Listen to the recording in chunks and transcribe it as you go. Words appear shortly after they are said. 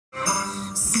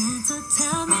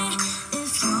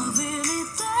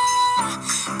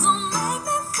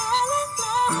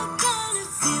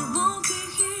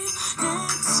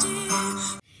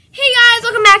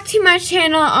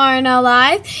channel are now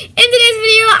live. In today's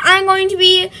video, I'm going to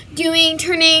be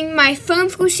turning my foam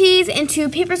squishies into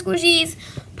paper squishies,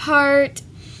 part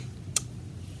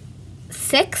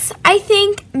 6, I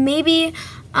think, maybe.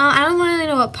 I don't really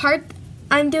know what part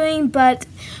I'm doing, but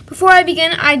before I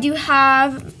begin, I do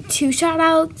have 2 shout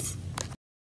outs.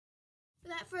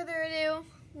 Without further ado,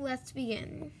 let's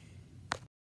begin.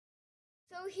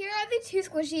 So here are the 2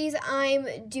 squishies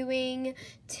I'm doing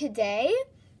today.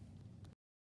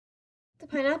 The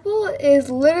pineapple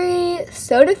is literally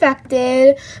so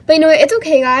defected, but you know what, it's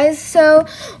okay, guys. So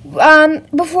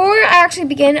before I actually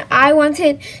begin, I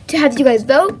wanted to have you guys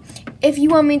vote if you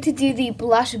want me to do the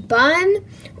blush bun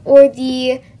or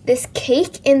this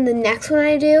cake in the next one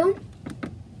I do.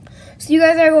 So you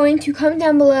guys are going to comment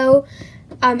down below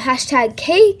hashtag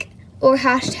cake or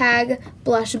hashtag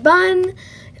blush bun,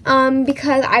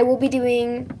 because I will be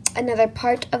doing another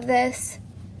part of this.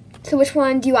 So which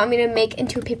one do you want me to make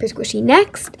into a paper squishy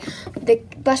next? The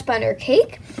blush bun or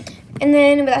cake? And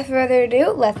then without further ado,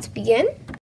 let's begin.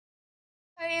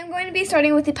 I am going to be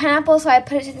starting with the pineapple, so I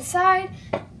put it to the side.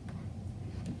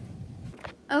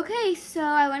 Okay, so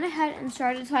I went ahead and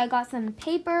started, so I got some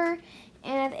paper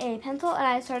and a pencil, and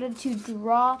I started to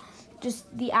draw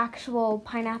just the actual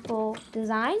pineapple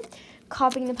design,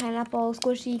 copying the pineapple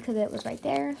squishy because it was right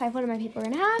there. So I folded my paper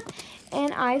in half,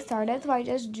 and I started, so I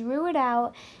just drew it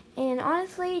out. And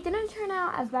honestly, it didn't turn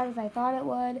out as bad as I thought it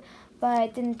would, but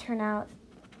it didn't turn out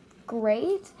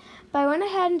great. But I went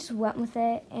ahead and just went with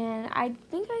it, and I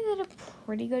think I did a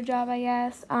pretty good job, I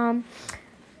guess.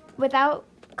 Without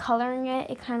coloring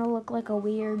it, it kind of looked like a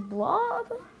weird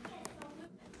blob.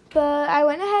 But I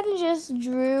went ahead and just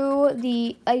drew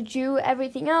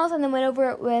everything else, and then went over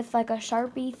it with like a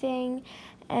Sharpie thing.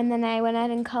 And then I went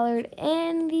ahead and colored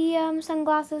in the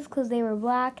sunglasses because they were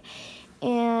black.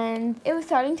 And it was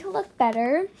starting to look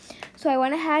better, so I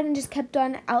went ahead and just kept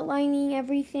on outlining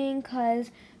everything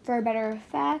for a better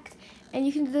effect. And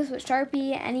you can do this with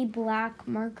Sharpie, any black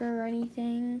marker or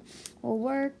anything will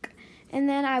work. And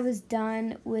then I was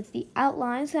done with the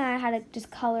outlines, and I had to just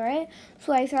color it.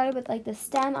 So I started with like the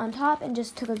stem on top and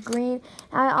just took a green.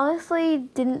 And I honestly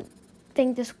didn't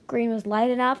think this green was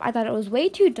light enough. I thought it was way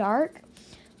too dark,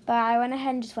 but I went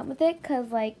ahead and just went with it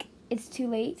because like it's too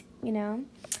late, you know.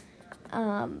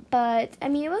 But I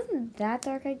mean, it wasn't that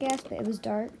dark, I guess, but it was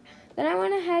dark. Then I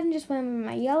went ahead and just went with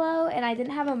my yellow, and I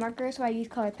didn't have a marker, so I used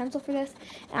colored pencil for this,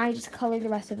 and I just colored the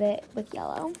rest of it with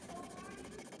yellow.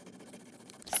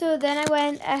 So then I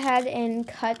went ahead and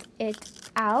cut it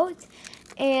out,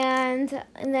 and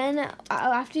then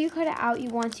after you cut it out, you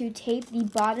want to tape the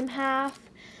bottom half,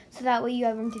 so that way you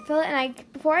have room to fill it. And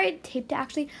before I taped it,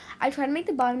 actually, I tried to make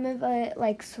the bottom of it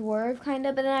like swerve kind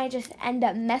of, but then I just ended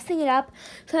up messing it up.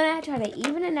 So then I tried to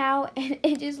even it out, and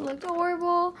it just looked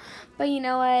horrible. But you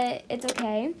know what? It's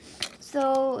okay.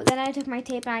 So then I took my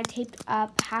tape and I taped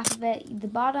up half of it, the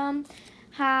bottom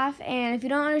half. And if you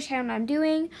don't understand what I'm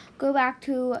doing, go back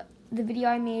to the video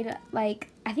I made, like,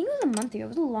 I think it was a month ago. It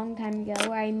was a long time ago,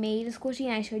 where I made a squishy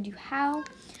and I showed you how,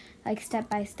 like, step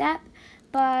by step.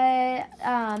 But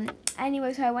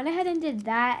anyway, so I went ahead and did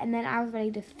that, and then I was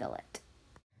ready to fill it.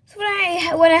 So what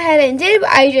I went ahead and did,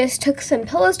 I just took some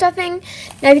pillow stuffing.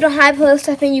 Now if you don't have pillow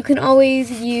stuffing, you can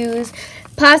always use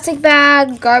plastic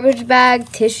bag, garbage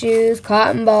bag, tissues,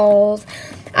 cotton balls.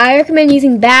 I recommend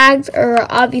using bags or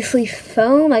obviously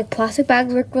foam, like plastic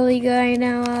bags work really good, I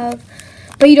know of.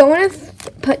 But you don't want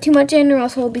to put too much in or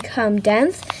else it will become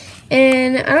dense.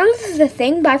 And I don't know if this is a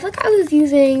thing, but I feel like I was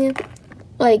using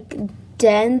like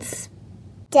dense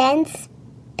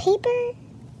paper.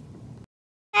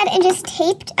 And just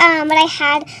taped what I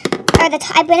had, or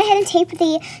I went ahead and taped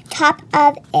the top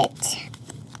of it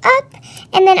up.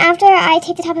 And then after I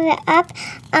taped the top of it up,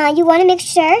 you want to make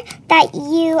sure that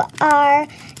you are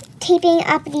taping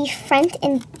up the front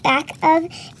and back of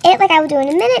it, like I will do in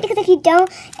a minute, because if you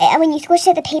don't, when you squish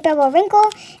it, the paper will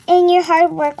wrinkle and your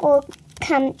hard work will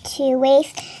come to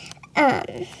waste. I'll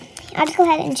just go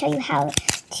ahead and show you how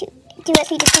to do it.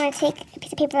 So you just want to take a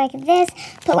piece of paper like this,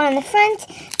 put one on the front,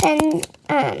 then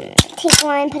take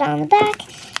one, put it on the back,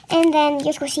 and then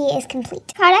your squishy is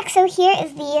complete. Product. So here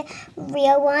is the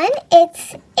real one.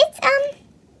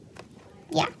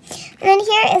 Yeah. And then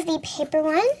here is the paper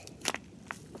one.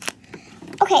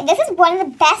 Okay, this is one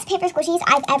of the best paper squishies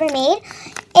I've ever made.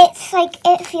 It's like,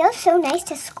 it feels so nice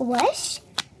to squish.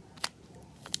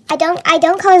 I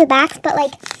don't color the backs, but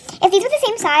like, if these were the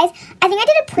same size, I think I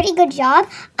did a pretty good job.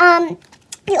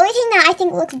 The only thing that I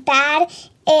think looks bad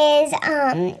is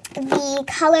the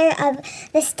color of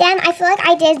the stem. I feel like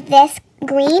I did this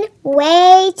green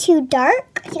way too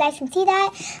dark, if you guys can see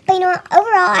that. But you know what,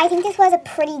 overall, I think this was a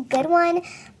pretty good one.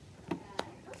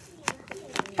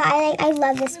 but I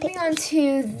love this Moving on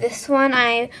to this one,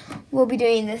 I will be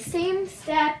doing the same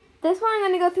step. This one I'm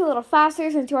going to go through a little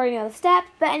faster since you already know the steps.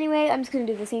 But anyway, I'm just going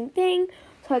to do the same thing.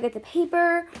 So I get the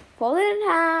paper, fold it in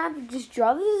half, just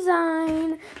draw the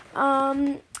design.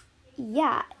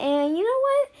 Yeah, and you know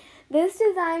what? This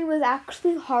design was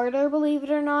actually harder, believe it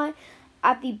or not,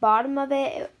 at the bottom of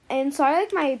it. And sorry,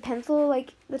 like my pencil,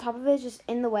 like the top of it is just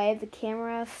in the way of the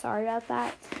camera. Sorry about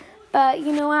that. But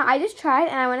you know what? I just tried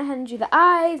and I went ahead and drew the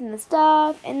eyes and the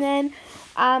stuff. And then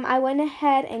I went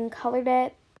ahead and colored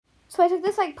it. So I took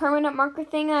this like permanent marker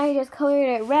thing and I just colored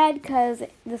it red because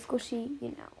the squishy,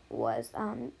 you know, was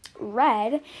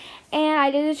red. And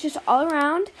I did it just all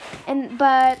around.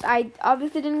 But I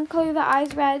obviously didn't color the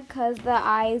eyes red because the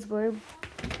eyes were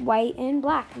white and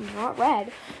black, not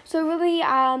red. So really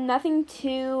nothing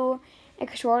too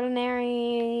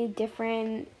extraordinary,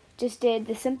 different. Just did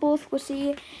the simple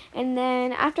squishy, and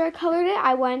then after I colored it,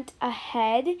 I went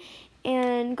ahead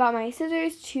and got my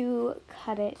scissors to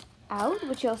cut it out,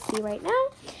 which you'll see right now.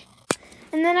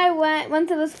 And then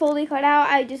once it was fully cut out,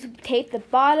 I just taped the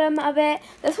bottom of it.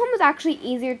 This one was actually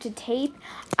easier to tape.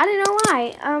 I don't know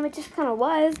why. It just kind of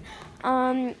was.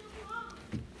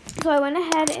 So I went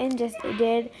ahead and just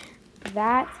did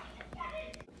that.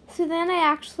 So then I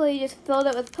actually just filled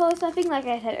it with pillow stuffing. Like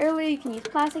I said earlier, you can use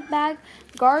plastic bag.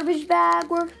 Garbage bag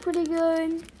works pretty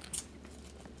good.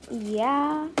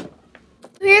 Yeah.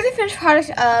 Here's the finished product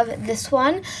of this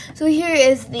one. So here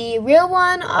is the real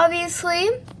one, obviously.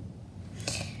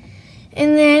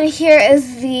 And then here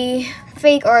is the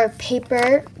fake or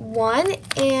paper one.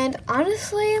 And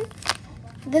honestly,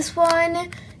 this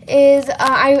one is,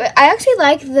 I actually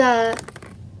like the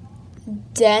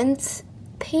dense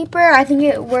paper. I think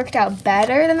it worked out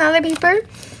better than the other paper,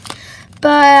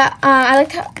 but I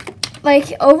like how,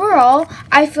 like overall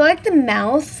I feel like the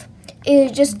mouth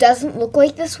just doesn't look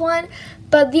like this one,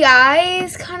 but the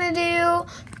eyes kind of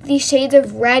do, the shades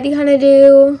of red kind of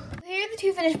do. Here are the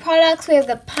two finished products. We have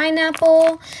the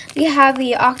pineapple, we have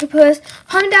the octopus.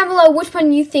 Comment down below which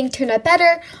one you think turned out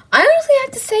better. I honestly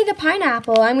have to say the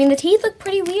pineapple. I mean, the teeth look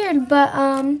pretty weird, but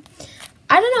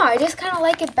I don't know, I just kind of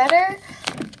like it better.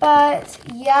 But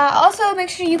yeah, also make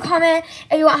sure you comment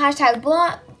if you want hashtag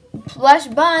blush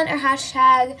bun or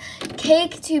hashtag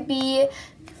cake to be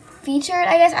featured,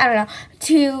 I guess, I don't know,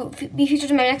 to be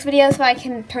featured in my next video so I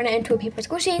can turn it into a paper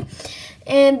squishy.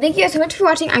 And thank you guys so much for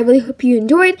watching. I really hope you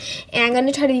enjoyed, and I'm going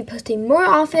to try to be posting more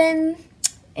often.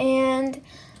 And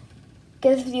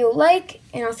give this video a like,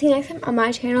 and I'll see you next time on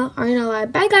my channel, Ariana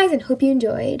Live. Bye guys, and hope you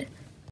enjoyed.